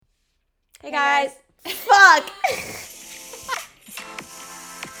Hey guys. Fuck.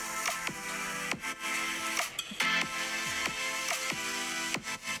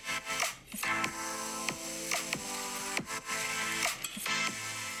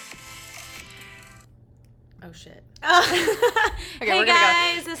 Oh shit. Okay, hey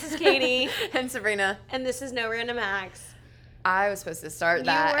guys, this is Katie. And Sabrina. And this is No Random Acts. I was supposed to start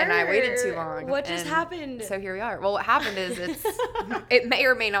that and I waited too long. What just happened? So here we are. Well, what happened is it may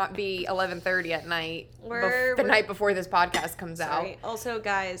or may not be 11:30 at night. The night before this podcast comes out. Also,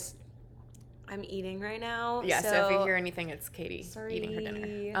 guys, I'm eating right now. Yeah, so if you hear anything, it's Katie eating her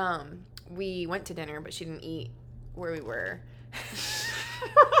dinner. Sorry. We went to dinner, but she didn't eat where we were.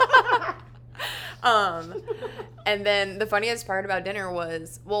 And then the funniest part about dinner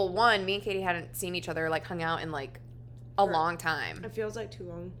was, well, one, me and Katie hadn't seen each other, like, hung out in, like, a long time. It feels like too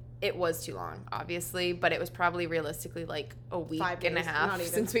long. It was too long, obviously, but it was probably realistically, like, a week 5 days, and a half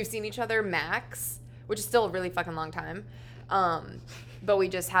since we've seen each other, max, which is still a really fucking long time. But we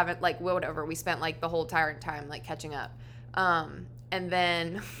just haven't, like, whatever. We spent, like, the whole entire time, like, catching up. And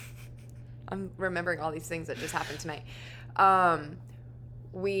then I'm remembering all these things that just happened tonight.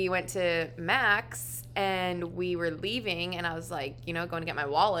 We went to Max, and we were leaving, and I was like, going to get my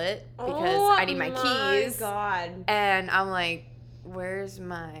wallet because I need my keys. Oh, my God. And I'm like, where's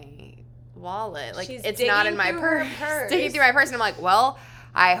my wallet? Like, She's it's not in my purse. Digging through my purse, and I'm like, well,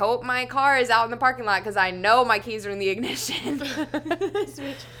 I hope my car is out in the parking lot because I know my keys are in the ignition.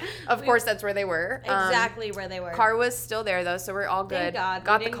 Of course, that's where they were. Exactly where they were. Car was still there, though, so we're all good. Thank God.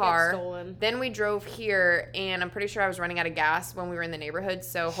 Got we the didn't car. Get stolen. Then we drove here, and I'm pretty sure I was running out of gas when we were in the neighborhood,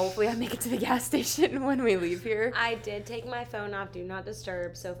 so hopefully I make it to the gas station when we leave here. I did take my phone off Do Not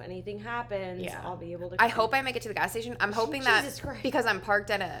Disturb, so if anything happens, I'll be able to... I hope I make it to the gas station. I'm hoping that because I'm parked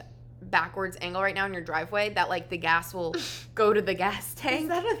at a backwards angle right now in your driveway, that, like, the gas will go to the gas tank. Is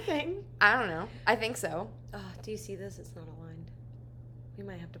that a thing? I don't know. I think so. Oh, do you see this? It's not aligned. We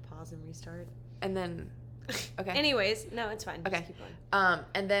might have to pause and restart. And then, okay. Anyways, no, it's fine. Okay. Just keep going.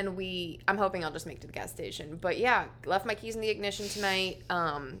 And then I'm hoping I'll just make it to the gas station. But yeah, left my keys in the ignition tonight.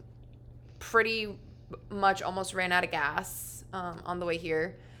 Pretty much almost ran out of gas on the way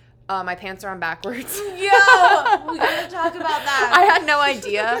here. My pants are on backwards. Yo, we gotta talk about that. I had no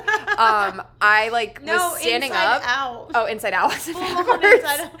idea. I was standing up. Out. Oh, inside out. Inside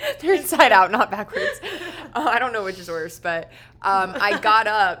out. They're inside out, not backwards. I don't know which is worse, but I got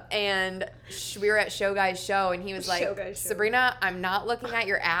up and we were at Show Guy's show, and he was like, Sabrina, I'm not looking at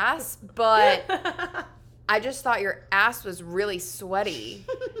your ass, but I just thought your ass was really sweaty.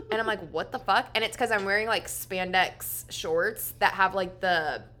 And I'm like, what the fuck? And it's because I'm wearing like spandex shorts that have like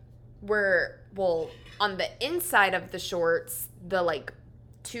on the inside of the shorts, the like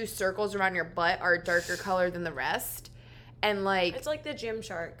 2 circles around your butt are a darker color than the rest. And like, it's like the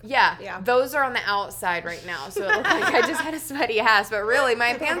Gymshark. Yeah. Those are on the outside right now. So it looked like I just had a sweaty ass, but really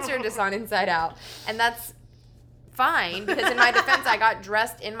my pants are just on inside out. And that's fine because in my defense, I got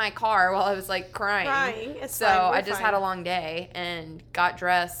dressed in my car while I was like crying. It's so fine. I just had a long day and got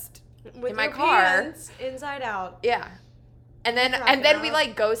dressed with in my your car. Pants inside out. Yeah. And then we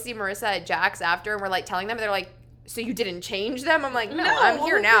like go see Marissa at Jack's after, and we're like telling them, and they're like, so you didn't change them? I'm like, no, I'm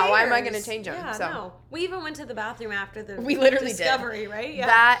here now. Why am I going to change them? Yeah, no. We even went to the bathroom after the we literally discovery, did. Right? Yeah.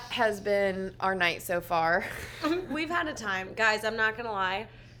 That has been our night so far. We've had a time. Guys, I'm not going to lie.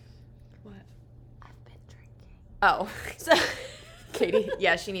 What? I've been drinking. Oh. So Katie,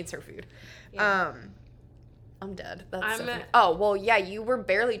 yeah, she needs her food. Yeah. I'm dead. That's so funny. Oh, well, yeah, you were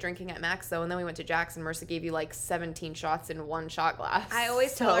barely drinking at Max, though, and then we went to Jack's, and Marissa gave you, like, 17 shots in 1 shot glass. I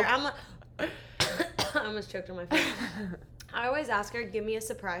always tell her, I almost choked on my face. I always ask her, give me a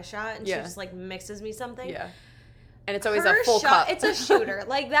surprise shot, and she just, like, mixes me something. Yeah. And it's always a full cup. It's a shooter.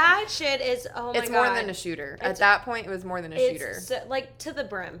 Like, that shit is, oh my God. It's more than a shooter. At that point, it was more than a shooter. So, like, to the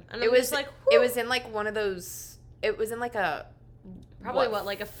brim. And it was just like, whew. It was in, like, one of those, it was in, like, a... Probably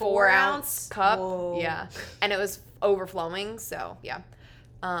like a 4-ounce cup? Whoa. Yeah. And it was overflowing, so yeah.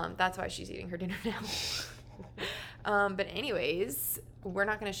 That's why she's eating her dinner now. But anyways, we're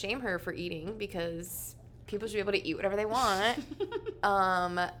not going to shame her for eating because people should be able to eat whatever they want.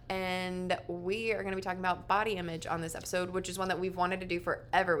 And we are going to be talking about body image on this episode, which is one that we've wanted to do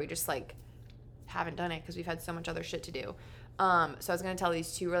forever. We just like haven't done it because we've had so much other shit to do. So I was going to tell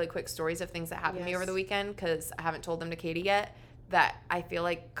these 2 really quick stories of things that happened to me over the weekend because I haven't told them to Katie yet, that I feel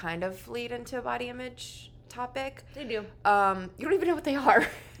like kind of lead into a body image topic. They do. You don't even know what they are.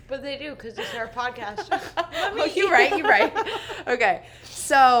 But they do because it's our podcast. Oh, you're right. Okay.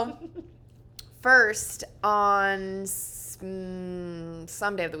 So, first on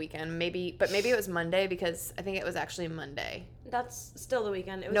some day of the weekend, maybe it was Monday because I think it was actually Monday. That's still the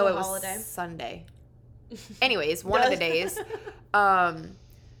weekend. It was a holiday. Was Sunday. Anyways, one of the days,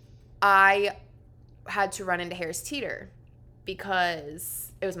 I had to run into Harris Teeter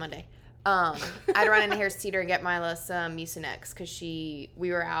because it was Monday. I had to run into Harris Teeter and get Mila some Mucinex because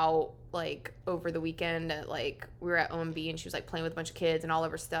we were out like over the weekend at like we were at OMB and she was like playing with a bunch of kids and all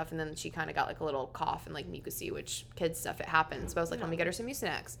of her stuff, and then she kind of got like a little cough and like mucusy, which kids stuff, it happens. But I was like, let me get her some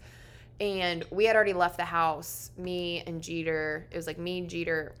Mucinex. And we had already left the house. Me and Jeter, it was like me,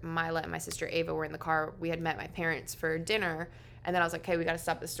 Jeter, Mila, and my sister Ava were in the car. We had met my parents for dinner. And then I was like, okay, we got to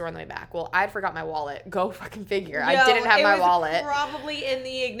stop at the store on the way back. Well, I had forgot my wallet. Go fucking figure. I didn't have my wallet. Probably in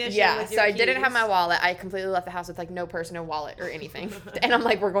the ignition. Yeah, with so your I keys. didn't have my wallet. I completely left the house with like no purse, no wallet or anything. And I'm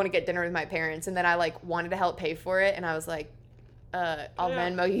like, we're going to get dinner with my parents. And then I like wanted to help pay for it. And I was like, I'll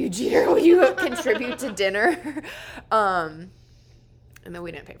Venmo you, Jeter. Will you contribute to dinner? And then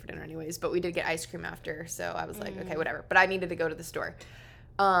we didn't pay for dinner anyways, but we did get ice cream after. So I was like, okay, whatever. But I needed to go to the store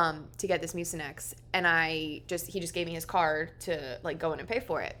to get this Mucinex. And he just gave me his card to like go in and pay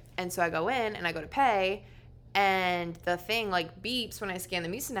for it. And so I go in and I go to pay. And the thing like beeps when I scan the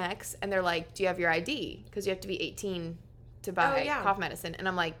Mucinex. And they're like, do you have your ID? Because you have to be 18 to buy cough medicine. And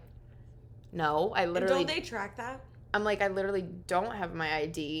I'm like, no, I literally. And don't they track that? I'm like, I literally don't have my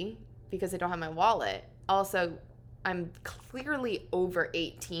ID because I don't have my wallet. Also, I'm clearly over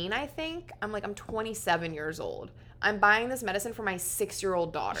 18, I think. I'm 27 years old. I'm buying this medicine for my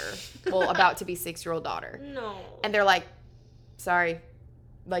 6-year-old daughter. Well, about to be 6-year-old daughter. No. And they're like, sorry.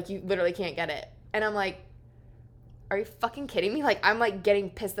 Like, you literally can't get it. And I'm like, are you fucking kidding me? Like, I'm, like, getting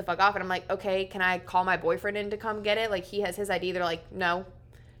pissed the fuck off. And I'm like, okay, can I call my boyfriend in to come get it? Like, he has his ID. They're like, no.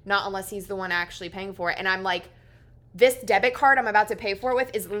 Not unless he's the one actually paying for it. And I'm like, this debit card I'm about to pay for it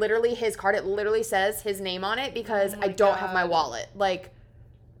with is literally his card. It literally says his name on it because I don't have my wallet. Like,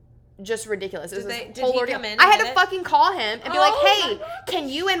 just ridiculous. Did he come in? I had to fucking call him and be like, hey, can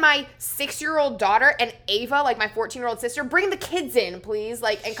you and my 6-year-old daughter and Ava, like my 14-year-old sister, bring the kids in, please?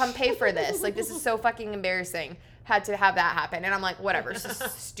 Like, and come pay for this. Like, this is so fucking embarrassing. Had to have that happen. And I'm like, whatever. This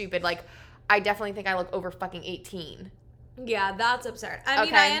is stupid. Like, I definitely think I look over fucking 18. Yeah, that's absurd. I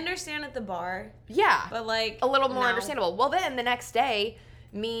mean, I understand at the bar. Yeah. But, like, a little more understandable. Well, then the next day,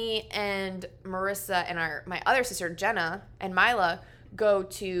 me and Marissa and my other sister, Jenna, and Mila go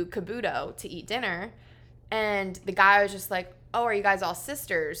to Kabuto to eat dinner. And the guy was just like, oh, are you guys all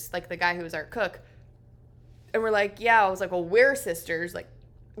sisters? Like, the guy who was our cook. And we're like, yeah. I was like, well, we're sisters. Like,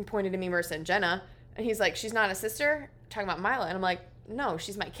 and pointed to me, Marissa, and Jenna. And he's like, she's not a sister? Talking about Mila. And I'm like, no,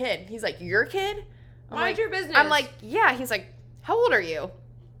 she's my kid. He's like, your kid? Mind your business. I'm like, yeah. He's like, how old are you?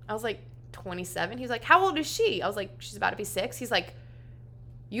 I was like, 27. He's like, how old is she? I was like, she's about to be 6. He's like,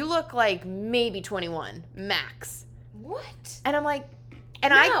 you look like maybe 21, max. What? And I'm like,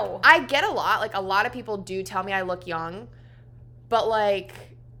 and no. I get a lot. Like, a lot of people do tell me I look young. But, like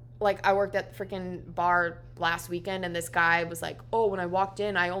I worked at the freaking bar last weekend, and this guy was like, oh, when I walked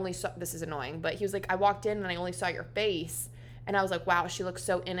in, I only saw, this is annoying, but he was like, I walked in and I only saw your face. And I was like, wow, she looks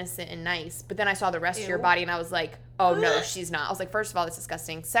so innocent and nice. But then I saw the rest of your body, and I was like, oh, no, she's not. I was like, first of all, that's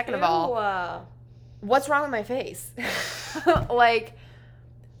disgusting. Second of all, what's wrong with my face? Like,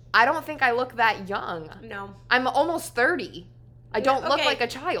 I don't think I look that young. No. I'm almost 30. I don't look like a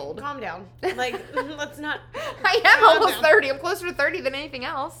child. Calm down. Like, let's not. I am almost 30. I'm closer to 30 than anything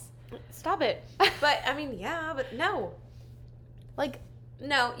else. Stop it. But, I mean, yeah, but no. Like,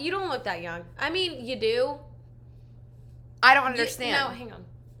 no, you don't look that young. I mean, you do. I don't understand. No, hang on.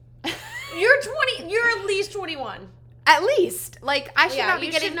 You're 20. You're at least 21. At least. Like, I should not be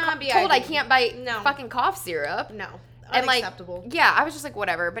getting told I can't buy fucking cough syrup. No. And unacceptable. Like, yeah, I was just like,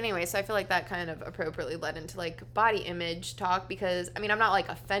 whatever. But anyway, so I feel like that kind of appropriately led into, like, body image talk because, I mean, I'm not, like,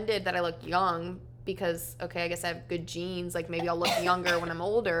 offended that I look young because, okay, I guess I have good genes. Like, maybe I'll look younger when I'm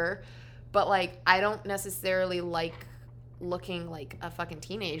older. But, like, I don't necessarily like looking like a fucking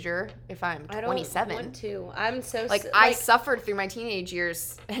teenager if I'm 27. I don't want to. I'm so like, I suffered through my teenage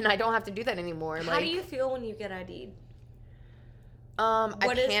years, and I don't have to do that anymore. How do you feel when you get ID'd?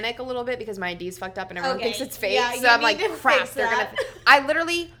 I panic a little bit because my ID's fucked up and everyone thinks it's fake. Yeah, so I'm like, crap, they're gonna. I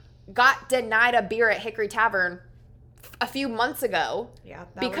literally got denied a beer at Hickory Tavern a few months ago. Yeah,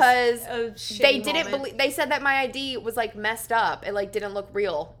 because they didn't believe. They said that my ID was like messed up. It like didn't look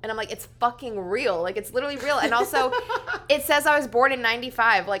real, and I'm like, it's fucking real. Like, it's literally real. And also, it says I was born in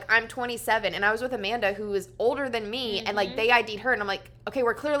 '95. Like, I'm 27, and I was with Amanda, who is older than me, and like they ID'd her, and I'm like, okay,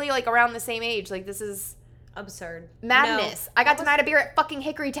 we're clearly like around the same age. Like, this is absurd. Madness. No. I got denied a beer at fucking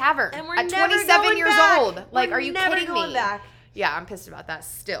Hickory Tavern and we're at 27 years old. Like, are you kidding me? Back. Yeah, I'm pissed about that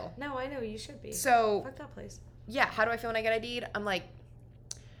still. No, I know you should be. So fuck that place. Yeah, how do I feel when I get ID'd? I'm like,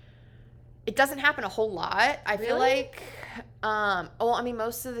 It doesn't happen a whole lot. I feel like,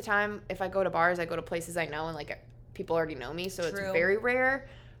 most of the time, if I go to bars, I go to places I know and, like, people already know me, so it's very rare.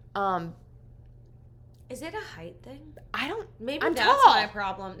 Is it a height thing? Maybe that's tall. My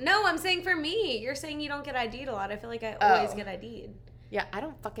problem. No, I'm saying for me. You're saying you don't get ID'd a lot. I feel like I always get ID'd. Yeah, I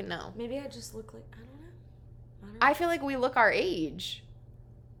don't fucking know. Maybe I just look like, I don't know. I feel like we look our age.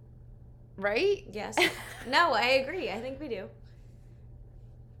 Right? Yes. No, I agree. I think we do.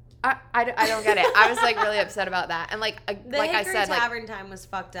 I don't get it. I was, like, really upset about that. And, like I said, like, tavern time was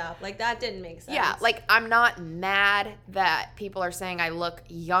fucked up. Like, that didn't make sense. Yeah, like, I'm not mad that people are saying I look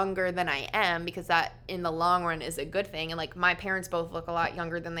younger than I am, because that, in the long run, is a good thing. And, like, my parents both look a lot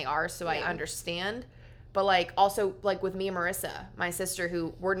younger than they are, so I understand. But, like, also, like, with me and Marissa, my sister,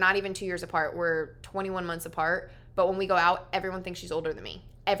 who we're not even 2 years apart. We're 21 months apart. But when we go out, everyone thinks she's older than me.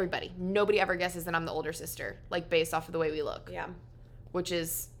 Everybody. Nobody ever guesses that I'm the older sister, like, based off of the way we look. Yeah. Which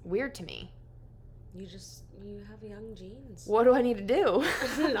is weird to me. You have young genes. What do I need to do?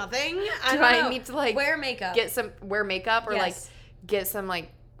 Nothing. I need to, like, wear makeup? Wear makeup or like get some,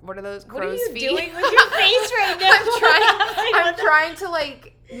 like, what are those, crow's feet? What are you doing with your face right now? I'm trying to,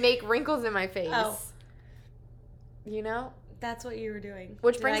 like, make wrinkles in my face. Oh. You know? That's what you were doing.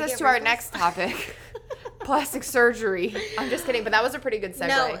 Which brings us to our next topic. Plastic surgery. I'm just kidding, but that was a pretty good segue.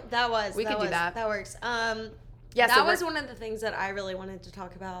 No, that was. We could do that. That works. Yeah, that was one of the things that I really wanted to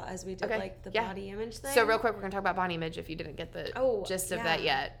talk about as we did, like, the body image thing. So real quick, we're going to talk about body image if you didn't get the gist of that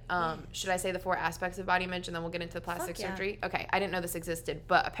yet. Should I say the 4 aspects of body image and then we'll get into the plastic surgery? Okay, I didn't know this existed,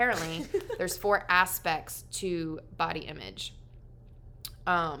 but apparently there's 4 aspects to body image.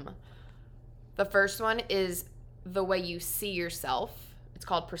 The first one is the way you see yourself. It's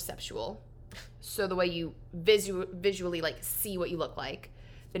called perceptual. So the way you visually, like, see what you look like.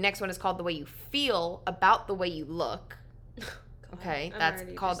 The next one is called the way you feel about the way you look. Okay, that's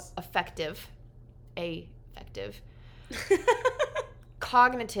called affective. Affective.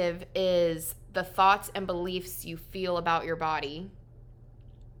 Cognitive is the thoughts and beliefs you feel about your body.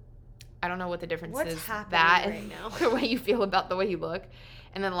 I don't know what the difference is. What's happening that right now? The way you feel about the way you look.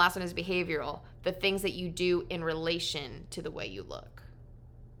 And then the last one is behavioral. The things that you do in relation to the way you look.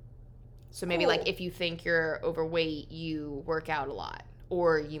 So maybe, like, if you think you're overweight, you work out a lot.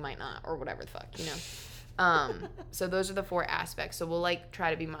 Or you might not, or whatever the fuck, you know. So those are the 4 aspects. So we'll, like,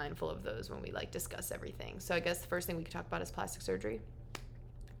 try to be mindful of those when we, like, discuss everything. So I guess the first thing we could talk about is plastic surgery.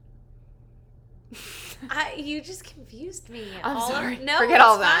 You just confused me. I'm sorry. No, forget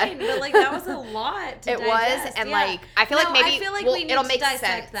all that. Fine, but, like, that was a lot to It digest. was, and like, I feel like maybe we need it'll to make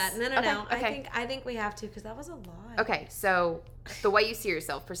dissect sense. that. No. Okay. I think we have to, because that was a lot. Okay, so the way you see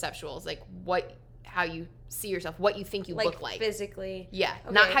yourself, perceptual, is like how you see yourself, what you think you look like. Physically. Yeah.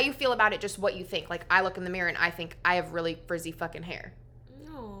 Okay. Not how you feel about it, just what you think. Like, I look in the mirror and I think I have really frizzy fucking hair.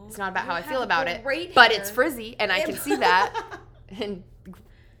 No. It's not about how I feel about it. Hair. But it's frizzy and I can see that and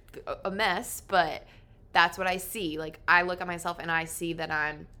a mess, but that's what I see. Like, I look at myself and I see that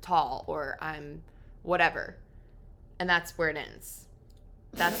I'm tall or I'm whatever. And that's where it ends.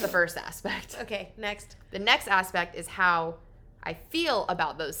 That's the first aspect. Okay, next. The next aspect is how I feel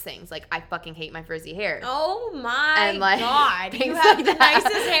about those things. Like, I fucking hate my frizzy hair. Oh my and, like, God. You have like the that.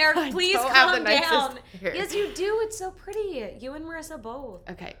 nicest hair. Please calm down. Hair. Yes, you do. It's so pretty. You and Marissa both.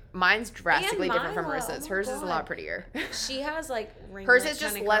 Okay. Mine's drastically different from Marissa's. Hers is a lot prettier. She has, like, hers is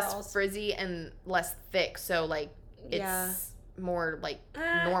just less frizzy and less thick. So, like, it's more, like,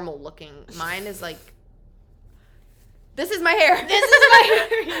 normal looking. Mine is, like, this is my hair. This is my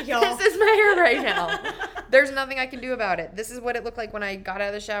hair, y'all. This is my hair right now. There's nothing I can do about it. This is what it looked like when I got out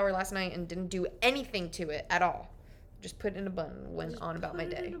of the shower last night and didn't do anything to it at all. Just put it in a bun and went on about my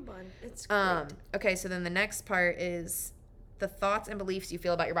day. In a bun. It's great. Okay, so then the next part is the thoughts and beliefs you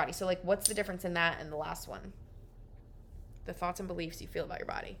feel about your body. So, like, what's the difference in that and the last one? The thoughts and beliefs you feel about your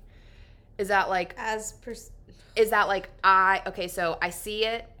body. Is that like so I see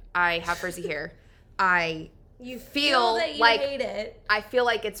it, I have frizzy hair. You feel that you like hate it. I feel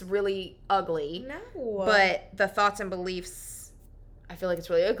like it's really ugly. No. But the thoughts and beliefs, I feel like it's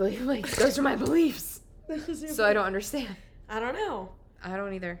really ugly. Like, those are my beliefs. So I don't understand. I don't know. I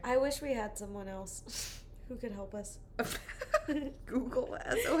don't either. I wish we had someone else who could help us. Google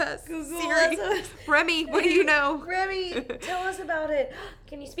SOS. Google Siri. SOS. Remy, what do you know? Remy, tell us about it.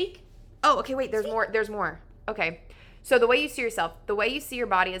 Can you speak? Oh, okay, wait, there's more. Okay. So the way you see yourself, the way you see your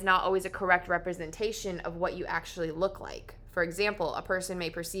body is not always a correct representation of what you actually look like. For example, a person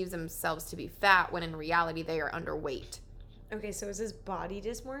may perceive themselves to be fat when in reality they are underweight. Okay, so is this body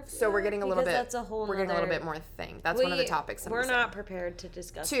dysmorphia? So we're getting a little bit. That's a whole. We're getting a little bit more thing. That's one of the topics. We're not prepared to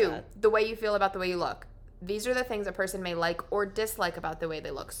discuss. 2, that. The way you feel about the way you look. these are the things a person may like or dislike about the way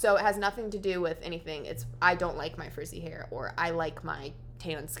they look. So it has nothing to do with anything. It's, I don't like my frizzy hair, or I like my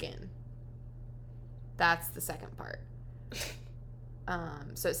tan skin. That's the second part.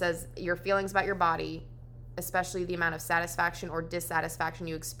 So it says your feelings about your body, especially the amount of satisfaction or dissatisfaction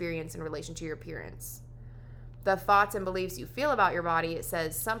you experience in relation to your appearance. The thoughts and beliefs you feel about your body, it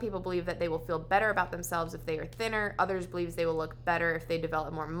says some people believe that they will feel better about themselves if they are thinner. Others believe they will look better if they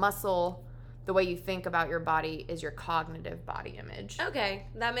develop more muscle. The way you think about your body is your cognitive body image. Okay.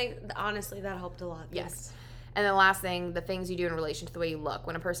 Honestly, that helped a lot. Thanks. Yes. And the last thing, the things you do in relation to the way you look.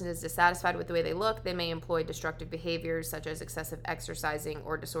 When a person is dissatisfied with the way they look, they may employ destructive behaviors such as excessive exercising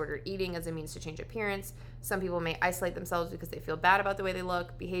or disordered eating as a means to change appearance. Some people may isolate themselves because they feel bad about the way they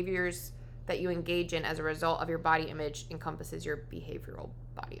look. Behaviors that you engage in as a result of your body image encompasses your behavioral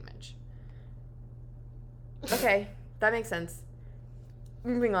body image. Okay, that makes sense.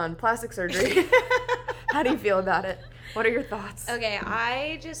 Moving on, plastic surgery. How do you feel about it? What are your thoughts? Okay,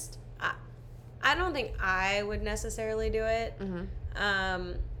 I don't think I would necessarily do it,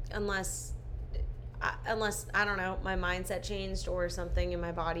 unless I don't know, my mindset changed or something in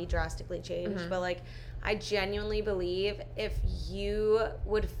my body drastically changed. But like, I genuinely believe if you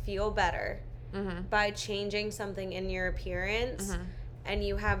would feel better by changing something in your appearance, and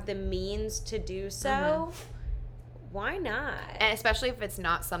you have the means to do so. Why not? And especially if it's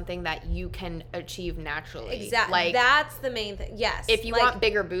not something that you can achieve naturally. Exactly. Like, that's the main thing. Yes. If you want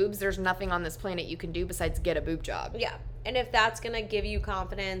bigger boobs, there's nothing on this planet you can do besides get a boob job. Yeah. And if that's going to give you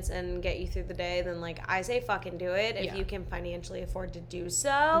confidence and get you through the day, then, like, I say fucking do it if you can financially afford to do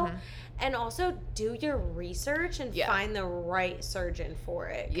so. And also do your research and find the right surgeon for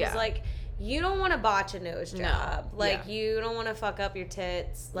it. Because, like, you don't want to botch a nose job. Like, you don't want to fuck up your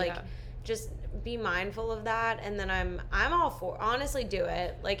tits. Like, just be mindful of that, and then I'm all for, honestly, do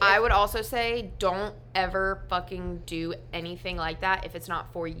it. Like, I would also say don't ever fucking do anything like that if it's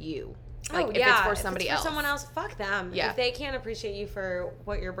not for you. Like, if it's for somebody else. For someone else, fuck them. Yeah. If they can't appreciate you for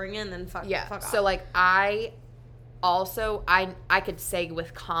what you're bringing, then fuck off. So, like, I also, I could say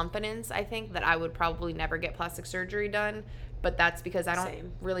with confidence, I think, that I would probably never get plastic surgery done, but that's because I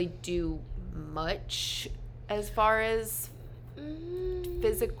don't really do much as far as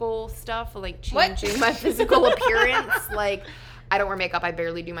physical stuff, like changing my physical appearance. Like, I don't wear makeup, I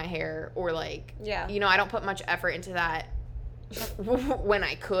barely do my hair, or like, you know, I don't put much effort into that when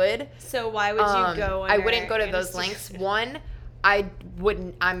I could. So why would you go? I wouldn't go to those lengths. One, I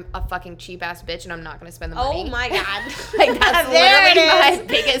wouldn't. I'm a fucking cheap ass bitch, and I'm not gonna spend the money. Oh my god, like that's literally my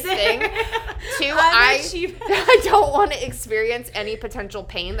biggest thing. Two, I don't want to experience any potential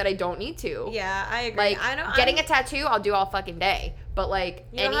pain that I don't need to. Yeah, I agree. Like, getting a tattoo, I'll do all fucking day. But like,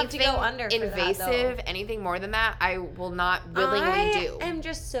 anything invasive, anything more than that, I will not willingly do. I am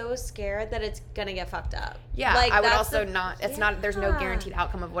just so scared that it's gonna get fucked up. Yeah, like, I would also not. It's not. There's no guaranteed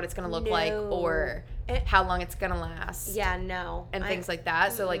outcome of what it's gonna look like or how long it's gonna last. Yeah, no. And things like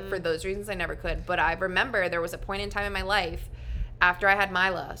that. So like, for those reasons, I never could. But I remember there was a point in time in my life after I had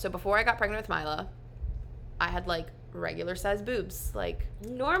Mila. So before I got pregnant with Mila, I had like regular sized boobs, like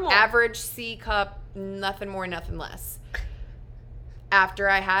normal, average C cup, nothing more, nothing less. After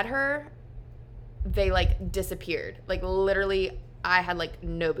I had her, they like disappeared. Like, literally, I had like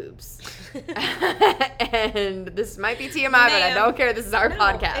no boobs. And this might be TMI, but I don't care. This is our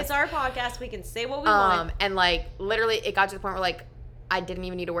podcast. It's our podcast. We can say what we want. And like, literally, it got to the point where like I didn't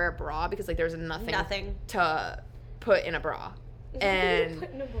even need to wear a bra because like there was nothing to put in a bra. And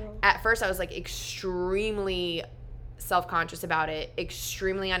at first I was like extremely self-conscious about it,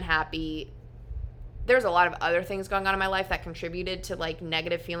 extremely unhappy. There's a lot of other things going on in my life that contributed to like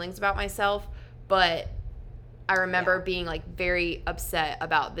negative feelings about myself, but I remember being like very upset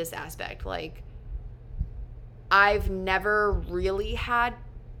about this aspect. Like, I've never really had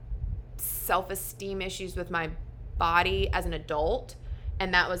self-esteem issues with my body as an adult,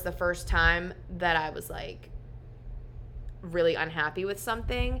 and that was the first time that I was like really unhappy with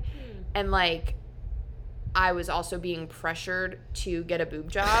something. And like, I was also being pressured to get a boob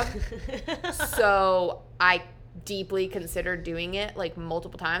job. So I deeply considered doing it like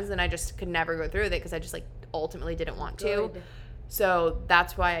multiple times, and I just could never go through with it because I just like ultimately didn't want to. So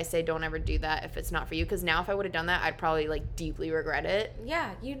that's why I say don't ever do that if it's not for you, because now if I would have done that, I'd probably like deeply regret it.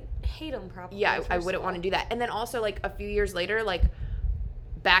 Yeah, you'd hate them probably. Yeah, I wouldn't want to do that. And then also like a few years later, like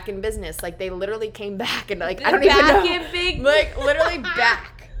back in business, like they literally came back and like I don't even know, like literally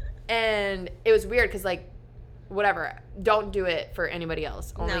back. And it was weird because like, whatever, don't do it for anybody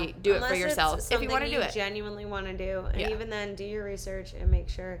else. Only do it for yourself if you want to do it. Genuinely want to do, and even then, do your research and make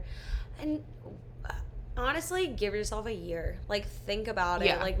sure. And honestly, give yourself a year. Like, think about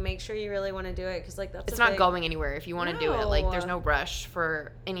it. Like, make sure you really want to do it, because like it's not going anywhere if you want to do it. Like, there's no rush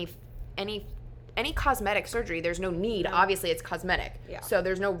for any cosmetic surgery. There's no need. Obviously, it's cosmetic. Yeah. So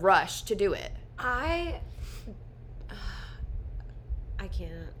there's no rush to do it. I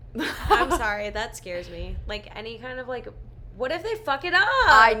can't. I'm sorry. That scares me. Like, any kind of like, what if they fuck it up?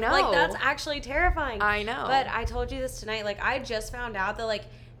 I know. Like, that's actually terrifying. I know. But I told you this tonight. Like, I just found out that, like,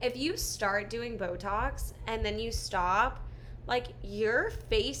 if you start doing Botox and then you stop, like, your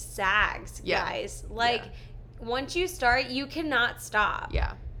face sags, guys. Like, once you start, you cannot stop.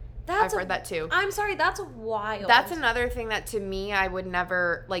 Yeah. I've heard that too. I'm sorry, that's wild. That's another thing that, to me, I would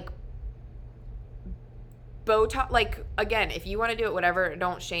never, like, Botox, like, again, if you want to do it, whatever,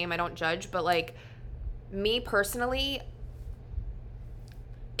 don't shame, I don't judge, but, like, me personally,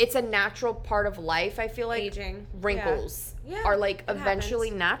 it's a natural part of life. I feel like aging, wrinkles are like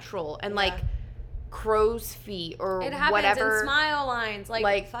eventually natural, and like crow's feet or it happens, whatever, and smile lines,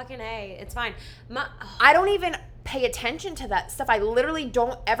 like fucking A, it's fine. I don't even pay attention to that stuff. I literally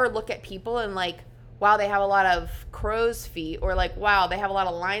don't ever look at people and like, wow, they have a lot of crow's feet, or like, wow, they have a lot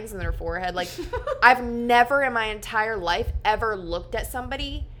of lines in their forehead. Like, I've never in my entire life ever looked at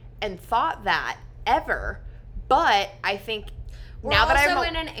somebody and thought that ever. But I think we're now that also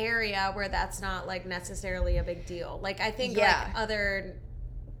in an area where that's not like necessarily a big deal. Like, I think like other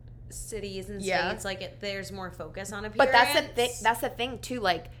cities and states, like there's more focus on appearance. But that's the thing too.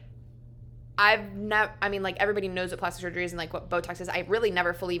 Like, I mean, like, everybody knows what plastic surgery is and like what Botox is. I really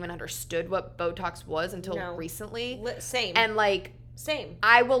never fully even understood what Botox was until recently. Same. And like, same.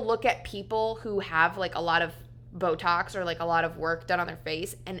 I will look at people who have like a lot of Botox or like a lot of work done on their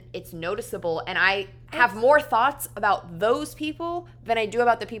face, and it's noticeable, and I have more thoughts about those people than I do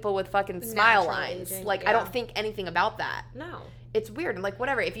about the people with fucking smile lines. Aging. Like, I don't think anything about that. No. It's weird. And like,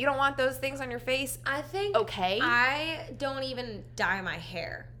 whatever, if you don't want those things on your face, I think I don't even dye my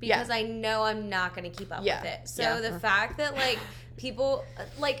hair because I know I'm not going to keep up with it. So the fact that like people,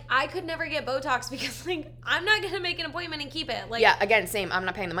 like, I could never get Botox because like I'm not going to make an appointment and keep it. Like, again, same. I'm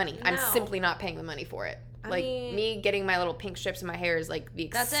not paying the money. No. I'm simply not paying the money for it. Like, me getting my little pink strips in my hair is like the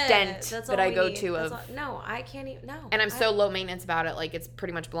extent that I go to of. No, I can't even. No. And I'm so low maintenance about it. Like, it's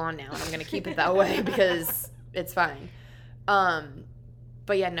pretty much blonde now, and I'm gonna keep it that way because it's fine.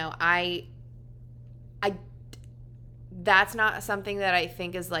 But yeah, no, I. That's not something that I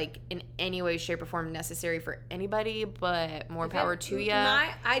think is like in any way, shape, or form necessary for anybody. But more power to you.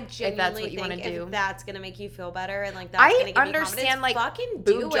 I genuinely think if that's gonna make you feel better and like that's gonna give you confidence, like fucking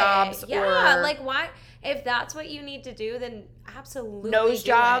do boob jobs, like why? If that's what you need to do, then absolutely nose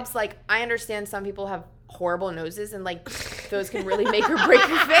jobs. Like, I understand some people have horrible noses, and like those can really make or break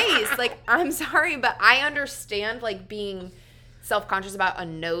your face. Like, I'm sorry, but I understand like being self-conscious about a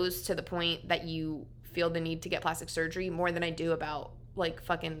nose to the point that you feel the need to get plastic surgery more than I do about like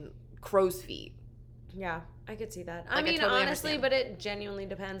fucking crow's feet. Yeah, I could see that. Like, I mean, totally honestly, but it genuinely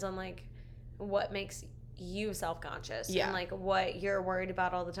depends on like what makes you self-conscious and like what you're worried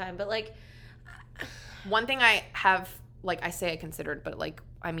about all the time. But like, one thing I have, like, I say I considered, but like,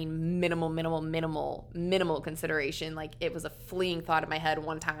 I mean, minimal consideration. Like, it was a fleeting thought in my head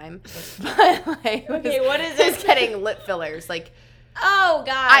one time. But like, what is it? Just getting lip fillers. Like, oh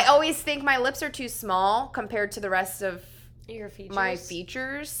god, I always think my lips are too small compared to the rest of your features. My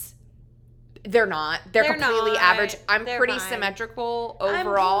features. They're not. They're completely average. I'm pretty symmetrical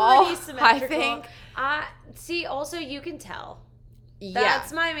overall. I'm pretty symmetrical. I think. See, also you can tell.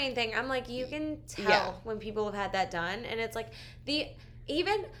 That's my main thing. I'm like, you can tell when people have had that done, and it's like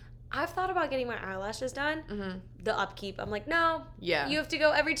even I've thought about getting my eyelashes done. Mm-hmm. The upkeep, I'm like, no, you have to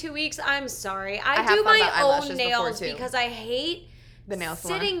go every 2 weeks. I'm sorry. I do my own nails because I hate the nail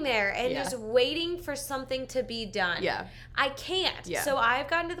sitting there and just waiting for something to be done. Yeah, I can't. Yeah. So I've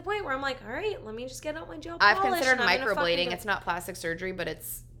gotten to the point where I'm like, all right, let me just get out my gel polish. I've considered microblading. It's not plastic surgery, but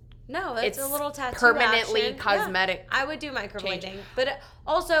it's. No, it's a little tattoo permanently action. cosmetic. Yeah, I would do microblading, but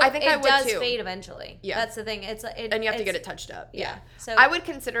also I think it does fade eventually. Yeah, that's the thing. And you have to get it touched up. Yeah, so I would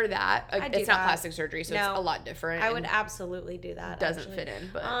consider that. It's not plastic surgery, so it's a lot different. I would absolutely do that. Doesn't fit in,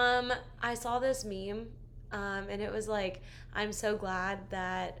 but I saw this meme, and it was like, I'm so glad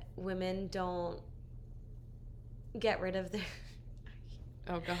that women don't get rid of their.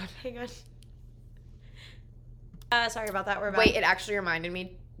 Oh God! Hang on. Sorry about that. We're back. Wait, it actually reminded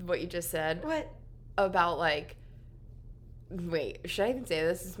me. What you just said. What? About like, wait, should I even say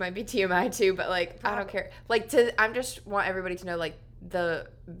this? This might be TMI too, but like, I don't care. Like, I just want everybody to know like the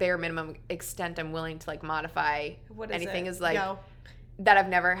bare minimum extent I'm willing to like modify anything is like that I've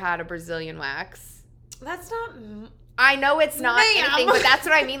never had a Brazilian wax. That's not. I know it's not anything, but that's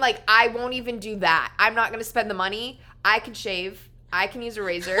what I mean. Like, I won't even do that. I'm not going to spend the money. I can shave. I can use a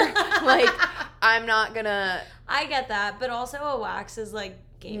razor. Like, I'm not going to. I get that. But also a wax is, like,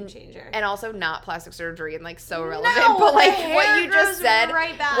 game changer. And also not plastic surgery and, like, so relevant. No, but, like, what you just said,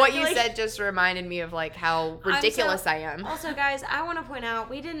 right back. What you said just reminded me of, like, how ridiculous I am. Also, guys, I want to point out,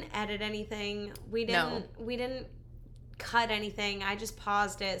 we didn't edit anything. We didn't cut anything. I just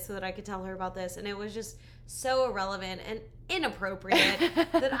paused it so that I could tell her about this. And it was just so irrelevant and inappropriate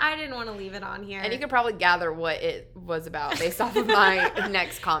that I didn't want to leave it on here. And you could probably gather what it was about based off of my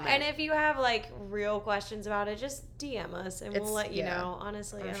next comment. And if you have like real questions about it, just DM us and we'll let you know.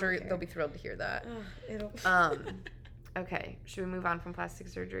 Honestly, I'm sure they'll be thrilled to hear that. Okay, should we move on from plastic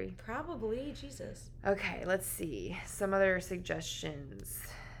surgery? Probably. Jesus. Okay, let's see some other suggestions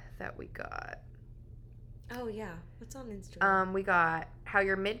that we got. Oh, yeah. What's on Instagram? We got how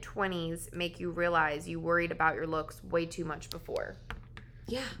your mid-20s make you realize you worried about your looks way too much before.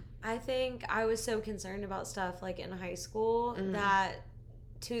 Yeah. I think I was so concerned about stuff, like, in high school that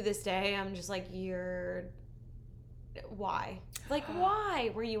to this day, I'm just like, why? Like,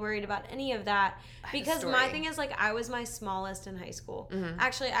 why were you worried about any of that? Because my thing is, like, I was my smallest in high school.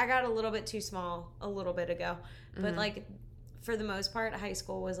 Actually, I got a little bit too small a little bit ago. But, like, for the most part, high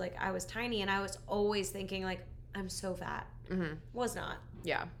school was like, I was tiny and I was always thinking like, I'm so fat. Was not.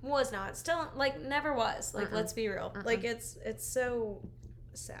 Yeah. Was not. Still, like, never was. Like, let's be real. Like, it's so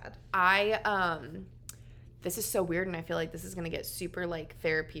sad. This is so weird and I feel like this is going to get super like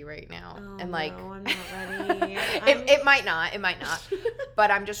therapy right now. Oh, and like, no, I'm not ready. It might not.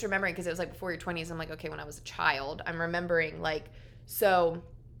 But I'm just remembering because it was like before your 20s. I'm like, okay, when I was a child, I'm remembering like, so,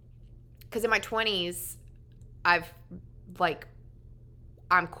 because in my 20s, I'm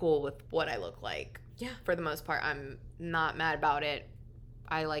cool with what I look like. Yeah. For the most part, I'm not mad about it.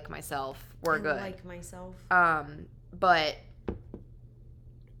 I like myself. We're good. I like myself. But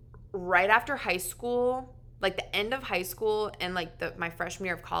right after high school, like the end of high school and like my freshman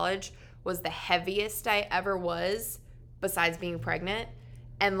year of college was the heaviest I ever was besides being pregnant.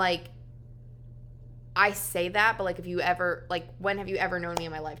 And like, I say that, but like if you ever, like when have you ever known me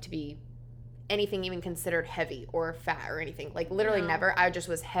in my life to be anything even considered heavy or fat or anything? Like literally never. I just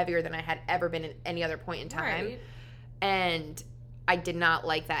was heavier than I had ever been at any other point in time. Right. And I did not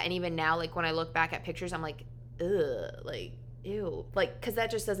like that. And even now, like when I look back at pictures, I'm like, ugh, like, ew. Like, because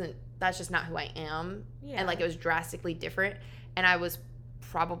that's just not who I am. Yeah. And like it was drastically different. And I was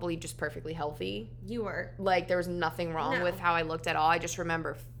probably just perfectly healthy. You were. Like there was nothing wrong with how I looked at all. I just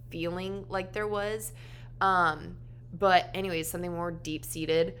remember feeling like there was. But anyways, something more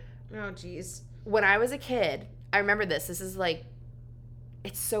deep-seated. Oh, geez. When I was a kid, I remember this. This is like,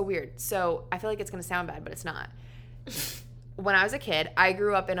 it's so weird. So I feel like it's going to sound bad, but it's not. When I was a kid, I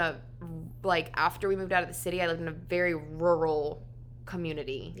grew up in after we moved out of the city, I lived in a very rural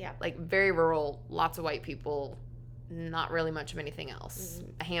community. Yeah. Like very rural, lots of white people, not really much of anything else.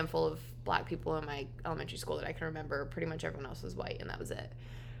 Mm-hmm. A handful of black people in my elementary school that I can remember. Pretty much everyone else was white, and that was it.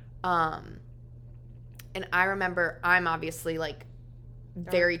 And I remember I'm obviously like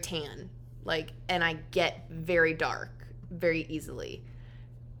very tan, like, and I get very dark very easily.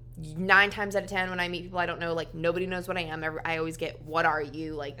 9 times out of 10 when I meet people I don't know, like nobody knows what I am. I always get, what are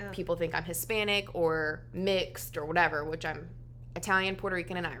you? Like people think I'm Hispanic or mixed or whatever, which I'm Italian, Puerto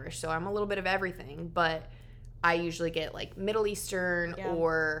Rican, and Irish. So I'm a little bit of everything, but I usually get like Middle Eastern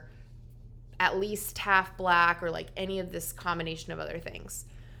or at least half black or like any of this combination of other things.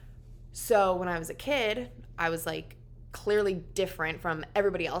 So when I was a kid, I was like clearly different from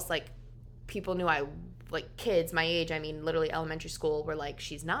everybody else. Like people knew like kids my age, I mean literally elementary school, were like,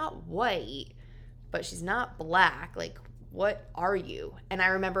 she's not white, but she's not black. Like, what are you? And I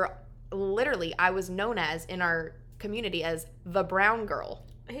remember literally I was known as, in our community, as the brown girl.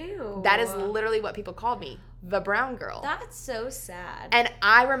 Ew. That is literally what people called me, the brown girl. That's so sad. And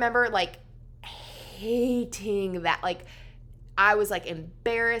I remember like hating that. Like I was like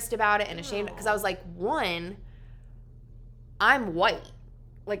embarrassed about it and ashamed because I was like, one, I'm white.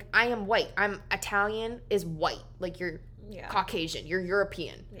 Like, I am white. I'm Italian is white. Like, you're Caucasian. You're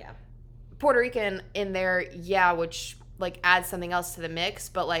European. Yeah. Puerto Rican in there, which, like, adds something else to the mix.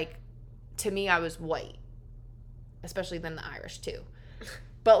 But, like, to me, I was white. Especially then the Irish, too.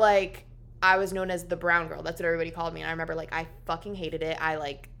 But, like, I was known as the brown girl. That's what everybody called me. And I remember, like, I fucking hated it. I,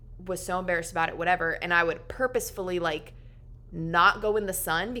 like, was so embarrassed about it, whatever. And I would purposefully, like, not go in the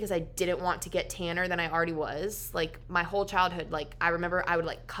sun because I didn't want to get tanner than I already was. Like my whole childhood, like I remember I would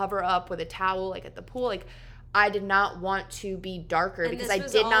like cover up with a towel like at the pool. Like I did not want to be darker because I did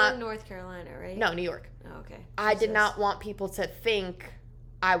not. This was all in North Carolina, right? No, New York. Oh, okay. I did not want people to think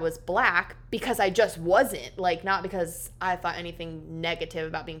I was black because I just wasn't. Like, not because I thought anything negative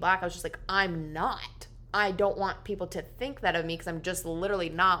about being black. I was just like, I'm not. I don't want people to think that of me because I'm just literally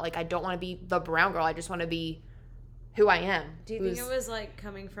not. Like, I don't want to be the brown girl. I just want to be who I am. Do you think it was, like,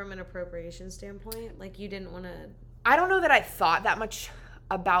 coming from an appropriation standpoint? Like, you didn't want to... I don't know that I thought that much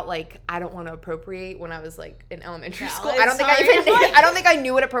about, like, I don't want to appropriate when I was, like, in elementary school. I don't think I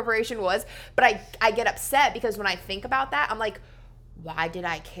knew what appropriation was, but I get upset because when I think about that, I'm like, why did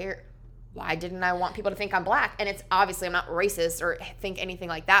I care? Why didn't I want people to think I'm black? And it's obviously I'm not racist or think anything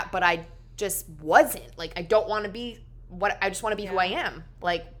like that, but I just wasn't. Like, I don't want to be I just want to be who I am.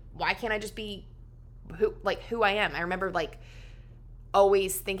 Like, why can't I just be who I am? I remember, like,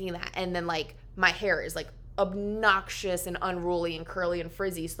 always thinking that. And then, like, my hair is, like, obnoxious and unruly and curly and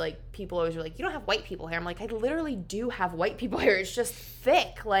frizzy. So, like, people always were like, you don't have white people hair. I'm like, I literally do have white people hair. It's just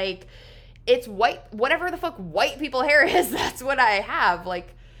thick. Like, it's white, whatever the fuck white people hair is, that's what I have.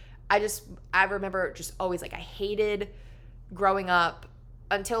 Like, I remember just always, like, I hated growing up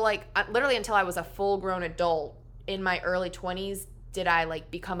until, like, literally until I was a full-grown adult. In my early 20s, did I, like,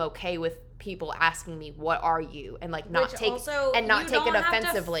 become okay with people asking me, what are you? And, like, not take it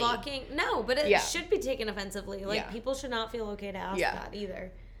offensively. No, but it should be taken offensively. Like, people should not feel okay to ask that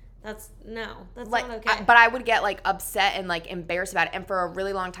either. That's like, not okay. But I would get, like, upset and, like, embarrassed about it. And for a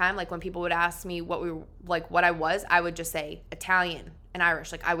really long time, like, when people would ask me what I was, I would just say Italian and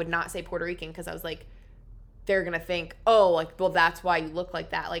Irish. Like, I would not say Puerto Rican because I was like, they're going to think, oh, like, well, that's why you look like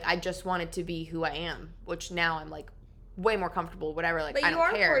that. Like, I just wanted to be who I am, which now I'm, like, way more comfortable, whatever. Like, but I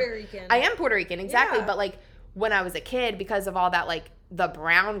don't care. Puerto Rican. I am Puerto Rican, exactly. Yeah. But, like, when I was a kid, because of all that, like, the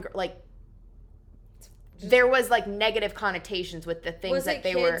brown, like, there was, like, negative connotations with the things that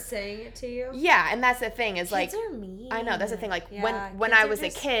they were saying it to you. Yeah, and that's the thing is, kids, like, kids are mean. I know, that's the thing. Like, when I was a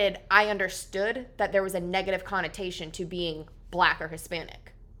kid, I understood that there was a negative connotation to being black or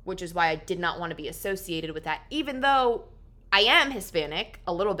Hispanic, which is why I did not want to be associated with that, even though I am Hispanic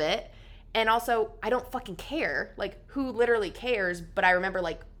a little bit, and also I don't fucking care. Like, who literally cares? But I remember,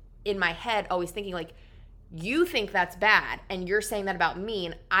 like, in my head always thinking, like, you think that's bad, and you're saying that about me,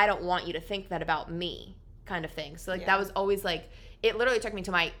 and I don't want you to think that about me. Kind of thing. So, like, that was always, like, it literally took me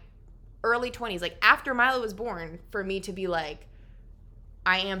to my early 20s, like, after Milo was born, for me to be like,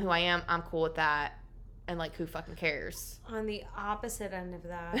 I am who I am, I'm cool with that, and, like, who fucking cares? On the opposite end of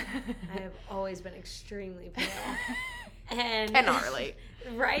that, I have always been extremely pale. And cannot relate.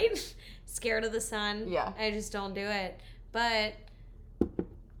 Right? Scared of the sun. Yeah. I just don't do it. But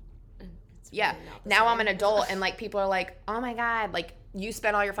yeah. Now I'm an adult, and, like, people are like, oh my God, like, you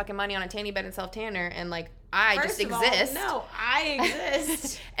spent all your fucking money on a tanny bed and self-tanner, and, like, I just exist. I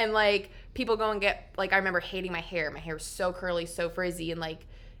exist. And, like, people go and get, like, I remember hating my hair. My hair was so curly, so frizzy, and, like,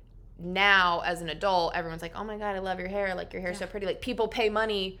 now as an adult, everyone's like, oh my God, I love your hair. Like, your hair's so pretty. Like, people pay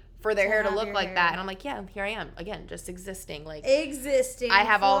money for their hair to look like that. And I'm like, yeah, here I am. Again, just existing. Like, I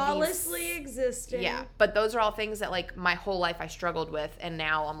have flawlessly existing. Yeah. But those are all things that, like, my whole life I struggled with. And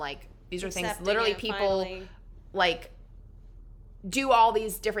now I'm like, these are things literally people, like, do all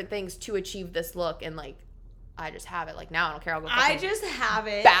these different things to achieve this look, and, like, I just have it. Like, now I don't care. I'll go just have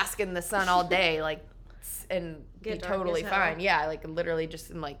it. Bask in the sun all day, like, and be totally fine. Yeah, like, literally just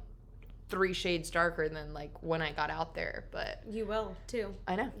am, like, 3 shades darker than, like, when I got out there. But you will too.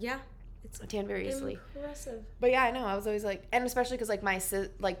 I know. Yeah, I tan very easily. Impressive. But yeah, I know. I was always like, and especially because,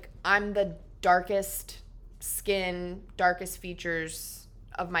 like, I'm the darkest skin, darkest features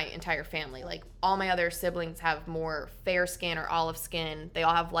of my entire family. Like, all my other siblings have more fair skin or olive skin. They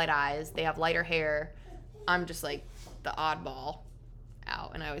all have light eyes. They have lighter hair. I'm just, like, the oddball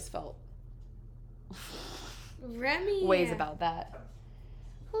out, and I always felt Remy ways about that.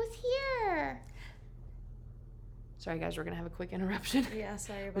 Who's here? Sorry, guys, we're gonna have a quick interruption. Yeah,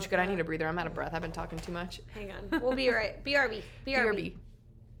 sorry about Which good, I need a breather. I'm out of breath. I've been talking too much. Hang on. We'll be right. BRB.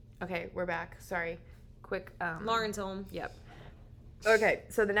 Okay, we're back. Sorry. Quick. Lauren's home. Yep. Okay,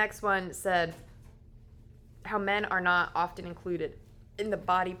 so the next one said how men are not often included in the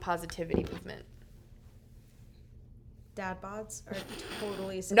body positivity movement. Dad bods are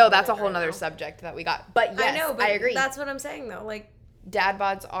totally No, that's a whole nother subject that we got. But yes, I know, but I agree. That's what I'm saying, though. Like, dad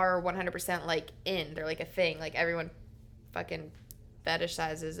bods are 100%, like, in. They're, like, a thing. Like, everyone fucking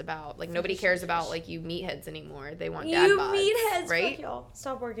fetishizes about, like, nobody cares about, like, you meatheads anymore. They want dad bods. You meatheads, right? Fuck y'all.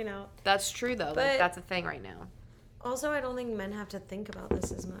 Stop working out. That's true, though. Like, that's a thing right now. Also, I don't think men have to think about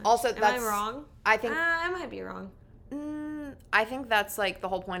this as much. Also, Am I wrong? I think I might be wrong. I think that's, like, the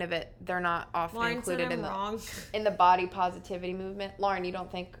whole point of it. They're not often included in the body positivity movement. Lauren, you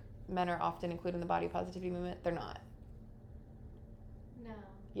don't think men are often included in the body positivity movement? They're not. No.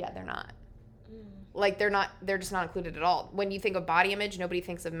 Yeah, they're not. Like, they're just not included at all. When you think of body image, nobody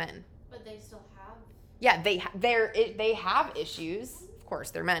thinks of men. But they still have. Yeah, they have issues. Of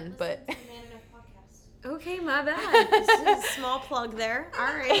course, they're men, but. Okay, my bad. This is a small plug there. All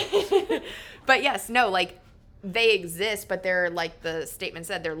right. But yes, no, like, they exist, but they're, like the statement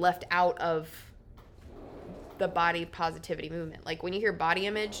said, they're left out of the body positivity movement. Like, when you hear body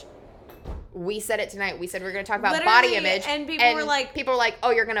image, we said it tonight. We said we were going to talk about Literally, body image. And people were like,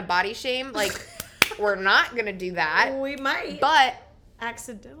 oh, you're going to body shame? Like, we're not going to do that. We might. But.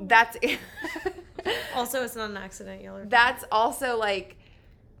 Accidental. That's. Also, it's not an accident, y'all. That's also, like,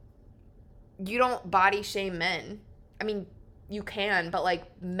 you don't body shame men. I mean, you can, but, like,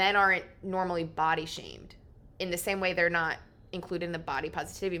 men aren't normally body shamed in the same way they're not included in the body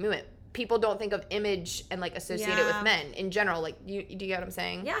positivity movement. People don't think of image and, like, associate it with men in general. Like, do you get what I'm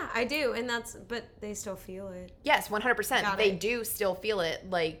saying? Yeah, I do. And but they still feel it. Yes, 100%. They do still feel it.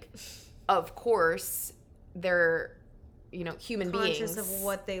 Like, of course, they're, you know, human beings. Conscious of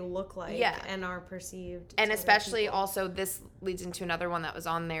what they look like and are perceived. And especially also, this leads into another one that was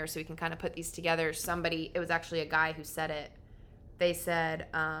on there, so we can kind of put these together. It was actually a guy who said it. They said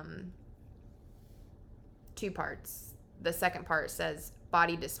 2 parts. The second part says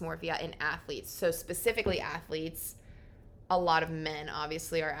body dysmorphia in athletes. So specifically athletes, a lot of men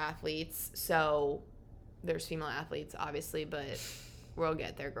obviously are athletes. So there's female athletes obviously, but we'll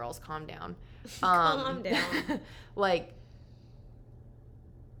get there, girls. Calm down. Calm down. Like,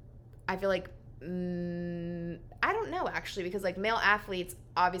 I feel like, I don't know actually, because like male athletes,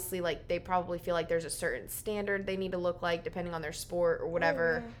 obviously, like they probably feel like there's a certain standard they need to look like depending on their sport or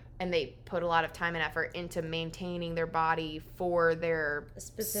whatever. And they put a lot of time and effort into maintaining their body for their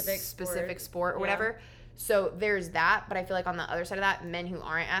specific sport or whatever. So there's that. But I feel like on the other side of that, men who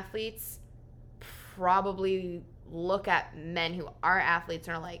aren't athletes probably look at men who are athletes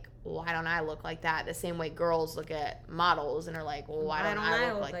and are like, why don't I look like that? The same way girls look at models and are like, well, why don't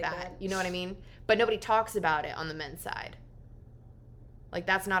I look like that? You know what I mean? But nobody talks about it on the men's side. Like,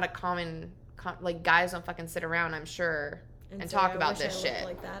 that's not a common, like, guys don't fucking sit around, I'm sure, and talk about this shit.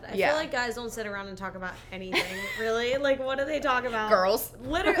 Like that. I feel like guys don't sit around and talk about anything, really. Like, what do they talk about? Girls.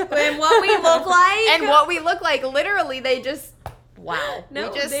 Literally. And what we look like. And what we look like. Literally, they just, wow.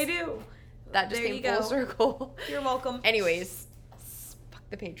 No, they do. That just came full circle. You're welcome. Anyways, fuck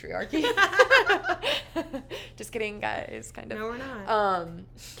the patriarchy. Just kidding, guys. Kind of. No, we're not.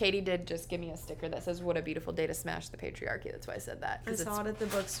 Katie did just give me a sticker that says, "What a beautiful day to smash the patriarchy." That's why I said that. I saw it at the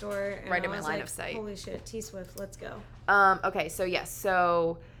bookstore. And right in my line of sight. Holy shit, T-Swift, let's go. Okay, so yes,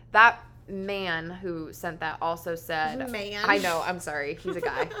 so that man who sent that also said, man. I know, I'm sorry, he's a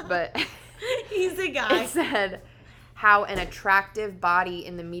guy, but he's a guy. It said how an attractive body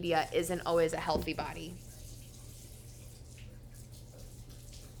in the media isn't always a healthy body.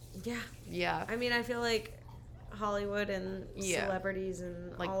 Yeah. Yeah. I mean, I feel like Hollywood and celebrities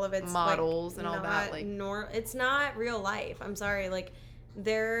and like all of it's models like and all that, like it's not real life. I'm sorry. Like,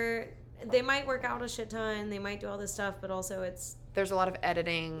 they might work out a shit ton, they might do all this stuff, but also there's a lot of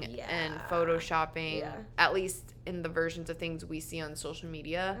editing and photoshopping, at least in the versions of things we see on social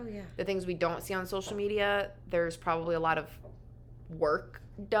media. Oh, yeah. The things we don't see on social media, there's probably a lot of work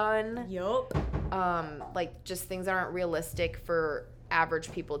done. Yup. Like, just things that aren't realistic for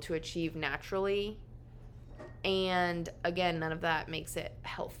average people to achieve naturally. And, again, none of that makes it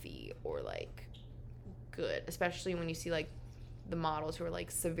healthy or, like, good. Especially when you see, like, the models who are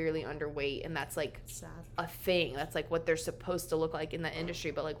like severely underweight, and that's like sad. A thing. That's like what they're supposed to look like in the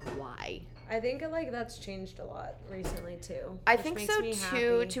industry, but like, why? I think like that's changed a lot recently too. I think so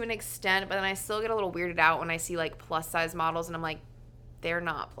too, to an extent, but then I still get a little weirded out when I see like plus size models and I'm like, they're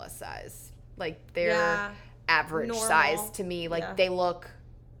not plus size. Like, they're average size to me. Like, they look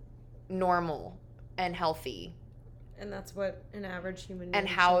normal and healthy. And that's what an average human being. And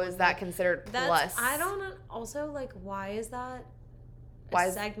how is that considered plus? I don't know. Also, like, why is that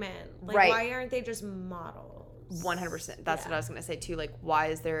segment? Like, why aren't they just models? 100%. That's what I was going to say, too. Like, why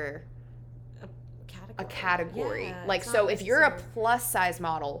is there a category? Yeah, like, so if you're a plus size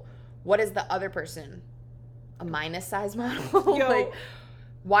model, what is the other person? A minus size model? Like,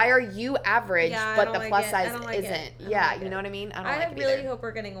 why are you average, but the plus size isn't? Yeah, you know what I mean? I really hope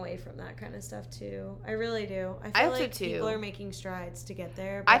we're getting away from that kind of stuff, too. I really do. I feel like people are making strides to get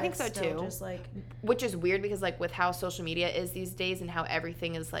there. But I think so, too. Just like, which is weird because, like, with how social media is these days and how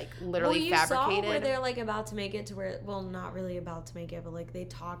everything is, like, literally fabricated. Saw where they're, like, about to make it to where, well, not really about to make it, but, like, they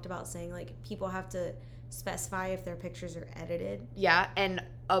talked about saying, like, people have to specify if their pictures are edited. Yeah, and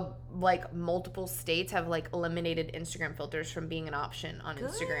like multiple states have like eliminated Instagram filters from being an option on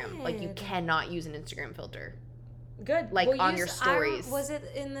Instagram. Like, you cannot use an Instagram filter. Good. Like, on your stories. Was it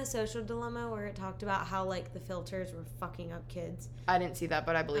in The Social Dilemma where it talked about how, like, the filters were fucking up kids? I didn't see that,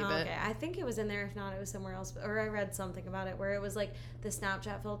 but I believe it. Okay, I think it was in there. If not, it was somewhere else. Or I read something about it where it was, like, the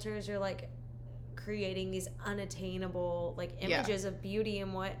Snapchat filters are, like, creating these unattainable, like, images of beauty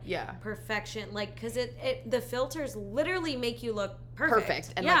and what perfection, like, because the filters literally make you look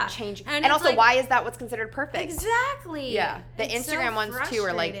perfect and like change, and also like, why is that what's considered perfect? Exactly. The Instagram ones too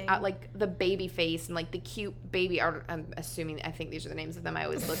are like the baby face and like the cute baby art. I'm assuming, I think these are the names of them. I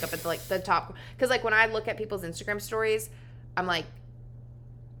always look up at the top, because like when I look at people's Instagram stories, I'm like,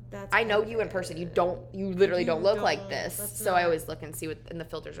 I know you in person. You literally don't look like this. So I always look and see and the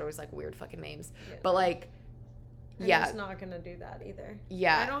filters are always like weird fucking names. Yeah. But like, I'm just not gonna do that either.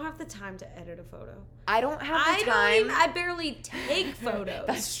 Yeah. I don't have the time to edit a photo. I don't have the time. I barely take photos.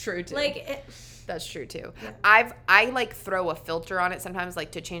 That's true too. Like that's true too. Yeah. I like throw a filter on it sometimes,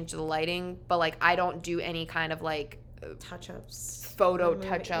 like to change the lighting, but like I don't do any kind of like touch-ups, photo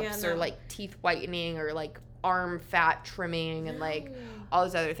touch-ups, or like teeth whitening or like arm fat trimming and like all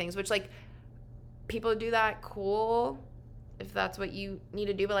those other things, which like people do that, cool, if that's what you need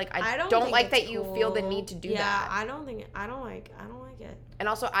to do, but like I don't like that you feel the need to do that. I don't like it. And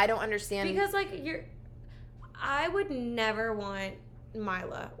also I don't understand, because like I would never want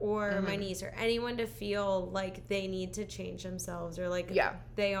Mila or my niece or anyone to feel like they need to change themselves or like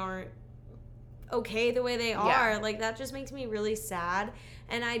they aren't okay the way they are. Like that just makes me really sad.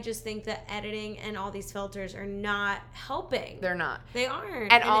 And I just think that editing and all these filters are not helping. They're not. They aren't.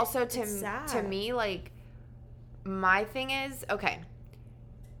 And also to me, like, my thing is, okay,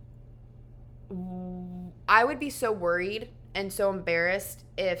 I would be so worried and so embarrassed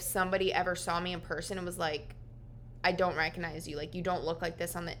if somebody ever saw me in person and was like, I don't recognize you. Like, you don't look like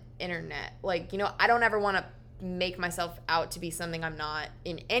this on the internet. Like, you know, I don't ever want to make myself out to be something I'm not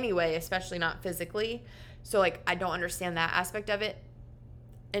in any way, especially not physically. So, like, I don't understand that aspect of it.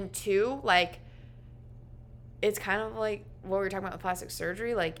 And two, like, it's kind of like what we were talking about with plastic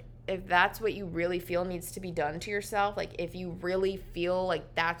surgery. Like, if that's what you really feel needs to be done to yourself, like, if you really feel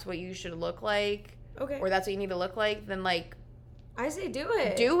like that's what you should look like, or that's what you need to look like, then, like, I say do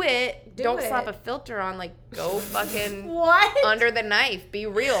it. Don't slap a filter on. Like, go fucking what? Under the knife. Be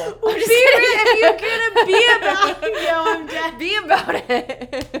real. Well, be real. If you're gonna be about it, yo, I'm dead. Be about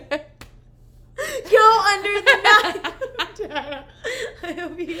it. Go under the knife. I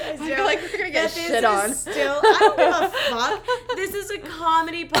hope you guys know. I feel like we're gonna get shit on. I don't give a fuck. This is a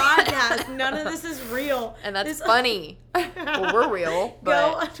comedy podcast. None of this is real. And that's funny. Well, we're real,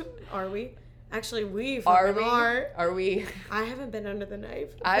 but are we? Actually, we fucking are. Are we? I haven't been under the knife.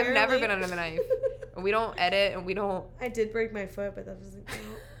 I've never been under the knife. We don't edit, and we don't. I did break my foot, but that doesn't count.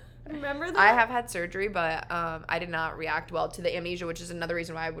 Remember that? I have had surgery, but I did not react well to the amnesia, which is another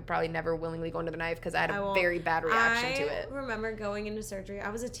reason why I would probably never willingly go under the knife, because I had a very bad reaction to it. I remember going into surgery. I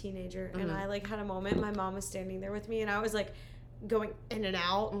was a teenager, and I like had a moment. My mom was standing there with me, and I was like going in and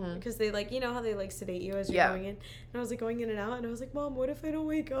out because they like, you know how they like sedate you as you're going in, and I was like going in and out, and I was like, Mom, what if I don't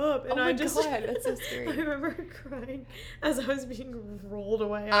wake up? And God, that's so scary. I remember crying as I was being rolled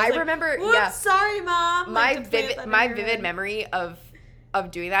away. I remember, sorry, Mom. My vivid memory of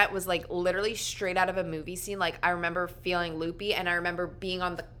doing that was like literally straight out of a movie scene. Like, I remember feeling loopy, and I remember being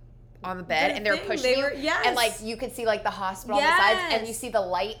on the bed, and they're pushing you, and like you could see like the hospital on the sides, and you see the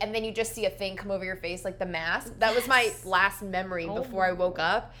light, and then you just see a thing come over your face, like the mask. That was my last memory before I woke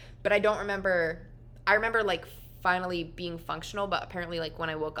up, but I don't remember. I remember like finally being functional, but apparently like when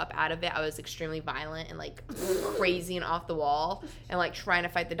I woke up out of it, I was extremely violent and like crazy and off the wall, and like trying to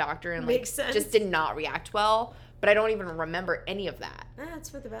fight the doctor, and like just did not react well. But I don't even remember any of that. That's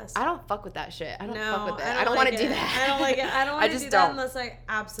for the best. I don't fuck with that shit. I don't fuck with that. I don't want to do that. I don't like it. I don't want to do that unless I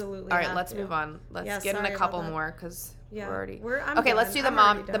absolutely All right, let's move on. Let's get in a couple more, because we're already... Okay, let's do the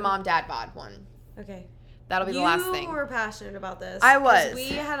mom dad bod one. Okay. That'll be the last thing. You were passionate about this. I was. We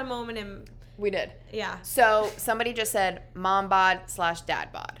had a moment in... We did. Yeah. So somebody just said mom bod /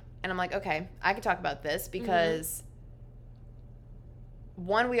 dad bod. And I'm like, okay, I could talk about this because...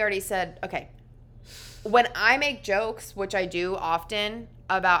 One, we already said... Okay. When I make jokes, which I do often,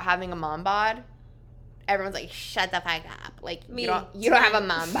 about having a mom bod, everyone's like, shut the fuck up. Like, you don't have a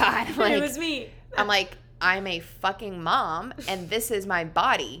mom bod. Like, it was me. I'm like, I'm a fucking mom, and this is my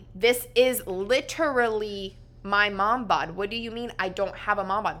body. This is literally my mom bod. What do you mean I don't have a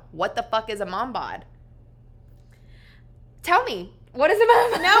mom bod? What the fuck is a mom bod? Tell me. What is a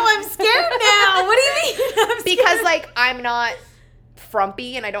mom bod? No, I'm scared now. What do you mean? Because, like, I'm not...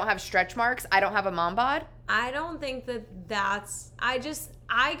 frumpy and I don't have stretch marks, I don't have a mom bod? I don't think that's... I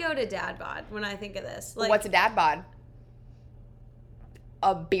go to dad bod when I think of this. Like, what's a dad bod?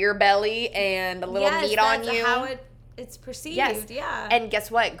 A beer belly and a little meat on you? It's perceived, yes. yeah. And guess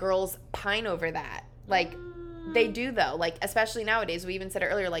what? Girls pine over that. Like, they do, though. Like, especially nowadays. We even said it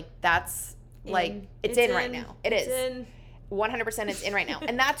earlier. Like, that's, like, it's in right now. It's in. 100% it's in right now.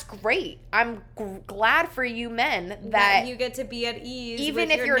 And that's great. I'm glad for you men that you get to be at ease. Even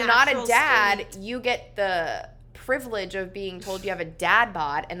with if your you're not a dad, state. you get the privilege of being told you have a dad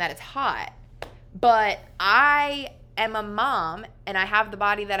bod and that it's hot. But I am a mom and I have the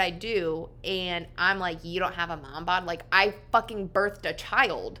body that I do, and I'm like, you don't have a mom bod? Like, I fucking birthed a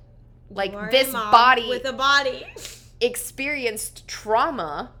child. Like, this body with a body experienced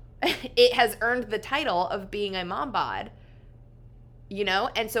trauma. It has earned the title of being a mom bod. You know?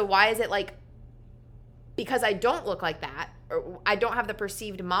 And so why is it like, because I don't look like that, or I don't have the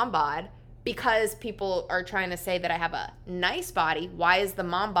perceived mom bod, because people are trying to say that I have a nice body, why is the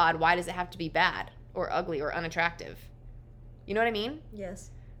mom bod, why does it have to be bad or ugly or unattractive? You know what I mean? Yes.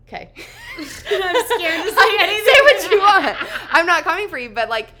 Okay. I'm scared to say anything. Say what you want. I'm not coming for you, but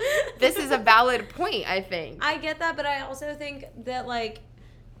like, this is a valid point, I think. I get that, but I also think that like,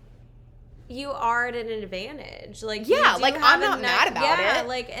 you are at an advantage. Like, yeah, like, I'm not mad about it. Yeah,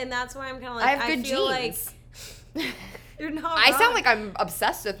 like, and that's why I'm kind of like, I have good feel genes. Like you're not I wrong. sound like I'm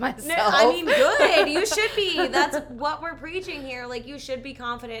obsessed with myself. No, I mean, good. You should be. That's what we're preaching here. Like, you should be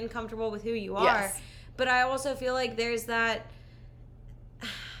confident and comfortable with who you are. Yes. But I also feel like there's that.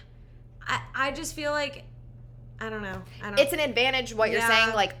 I just feel like, I don't know. It's an advantage what you're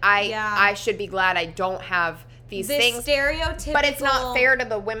saying. Like, I should be glad I don't have these things. Stereotypical. But it's not fair to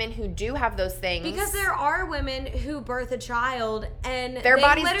the women who do have those things. Because there are women who birth a child and their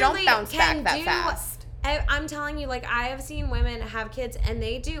bodies don't bounce back that fast. I'm telling you, like, I have seen women have kids and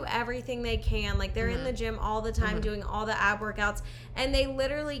they do everything they can. Like, they're in the gym all the time doing all the ab workouts, and they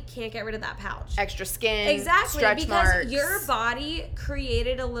literally can't get rid of that pouch. Extra skin, exactly, stretch because marks. Your body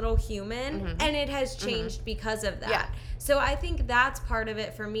created a little human, and it has changed because of that. Yeah. So I think that's part of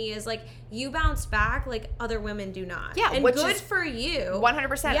it for me is, like, you bounce back like other women do not. Yeah, and which good is for you.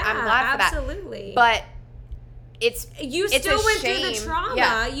 100%. Yeah, I'm glad for that. Absolutely. But you still went through the trauma.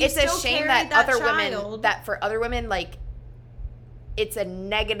 Yeah, you it's a shame that other child. women, that for other women, like, it's a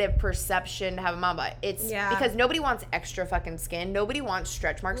negative perception to have a mom bod. It's because nobody wants extra fucking skin. Nobody wants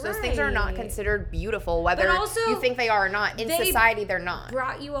stretch marks. Those things are not considered beautiful, whether you think they are or not. In society, they're not.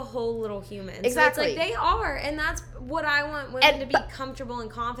 Brought you a whole little human. Exactly. So it's like they are, and that's what I want women to be comfortable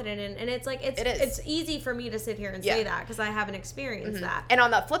and confident in. And it's like it's easy for me to sit here and say that because I haven't experienced that. And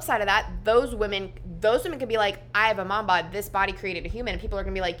on the flip side of that, those women can be like, I have a mom bod. This body created a human, and people are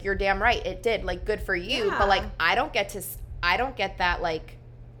gonna be like, you're damn right, it did. Like, good for you. Yeah. But like, I don't get that, like,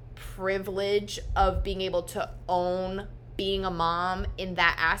 privilege of being able to own being a mom in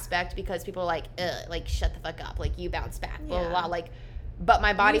that aspect, because people are like, ugh, like, shut the fuck up, like, you bounce back, blah, blah, blah. Like, but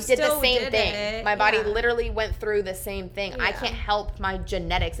my body did the same thing. My body literally went through the same thing. I can't help my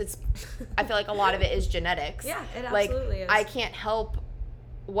genetics. I feel like a lot of it is genetics. Yeah, it absolutely is. I can't help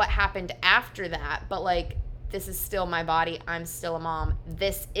what happened after that, but, like, this is still my body. I'm still a mom.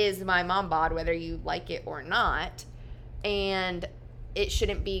 This is my mom bod, whether you like it or not. And it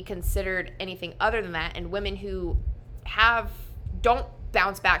shouldn't be considered anything other than that. And women who don't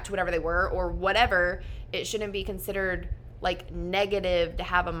bounce back to whatever they were or whatever, it shouldn't be considered, like, negative to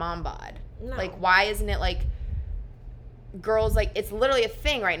have a mom bod. No. Like, why isn't it, like, girls, like, it's literally a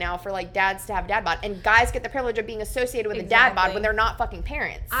thing right now for, like, dads to have dad bod, and guys get the privilege of being associated with a dad bod when they're not fucking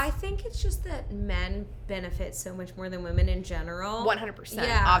parents. I think it's just that men benefit so much more than women in general. 100%.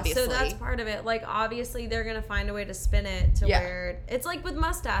 Yeah, obviously. So that's part of it. Like, obviously they're gonna find a way to spin it to where it's like with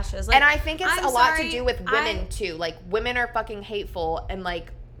mustaches. Like, and I think it's a lot to do with women too. Like, women are fucking hateful, and,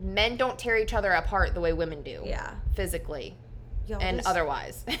 like, men don't tear each other apart the way women do. Yeah. Physically. And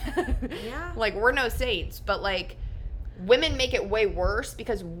otherwise. Yeah. Like, we're no saints, but, like, women make it way worse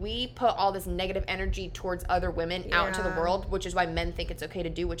because we put all this negative energy towards other women out into the world, which is why men think it's okay to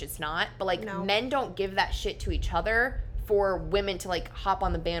do, which it's not. But, like, men don't give that shit to each other for women to, like, hop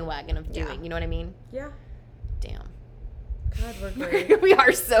on the bandwagon of doing. You know what I mean? Yeah. Damn. God, we're great. We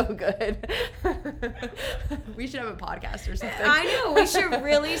are so good. We should have a podcast or something. I know. We should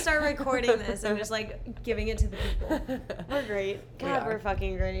really start recording this and just, like, giving it to the people. We're great. God, we're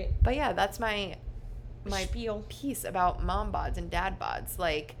fucking great. But yeah, that's my spiel piece about mom bods and dad bods.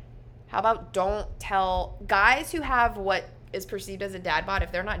 Like, how about don't tell guys who have what is perceived as a dad bod,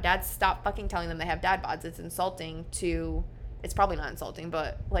 if they're not dads, stop fucking telling them they have dad bods. It's insulting to, it's probably not insulting,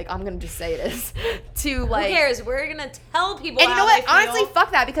 but, like, I'm gonna just say it is to, like, who cares? We're gonna tell people. And you know what, honestly,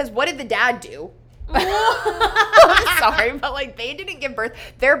 fuck that, because what did the dad do? I'm sorry, but, like, they didn't give birth.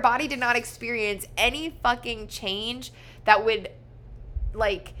 Their body did not experience any fucking change that would,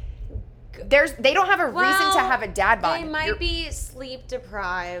 like, They don't have a reason to have a dad bod. They might be sleep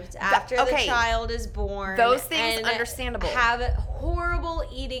deprived after the child is born. Those things, understandable. Have horrible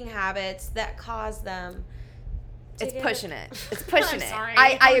eating habits that cause them. It's pushing it.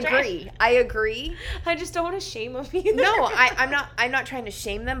 I agree. I agree. I just don't want to shame them either. No, I'm not trying to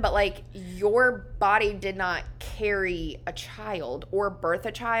shame them, but like your body did not carry a child or birth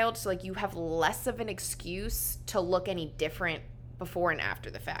a child, so like you have less of an excuse to look any different before and after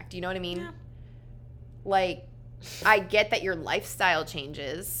the fact. You know what I mean? Yeah. Like, I get that your lifestyle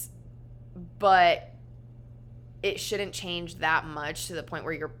changes, but it shouldn't change that much to the point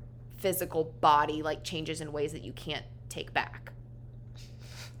where your physical body like changes in ways that you can't take back.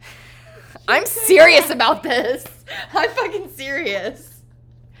 I'm serious about this. I'm fucking serious.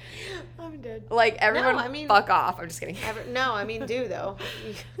 I'm dead. Like, everyone fuck off. I'm just kidding. Do though.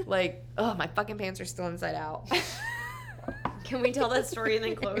 Like, oh, my fucking pants are still inside out. Can we tell that story and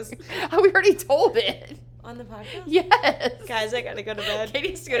then close? Oh, we already told it. On the podcast? Yes. Guys, I gotta go to bed. Katie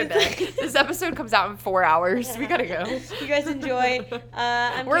needs to go to bed. This episode comes out in 4 hours. We gotta go. You guys enjoy. We're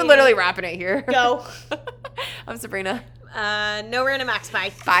Katie. Literally wrapping it here. Go. I'm Sabrina. No, we're gonna max.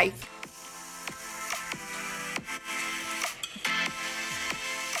 Bye. Bye.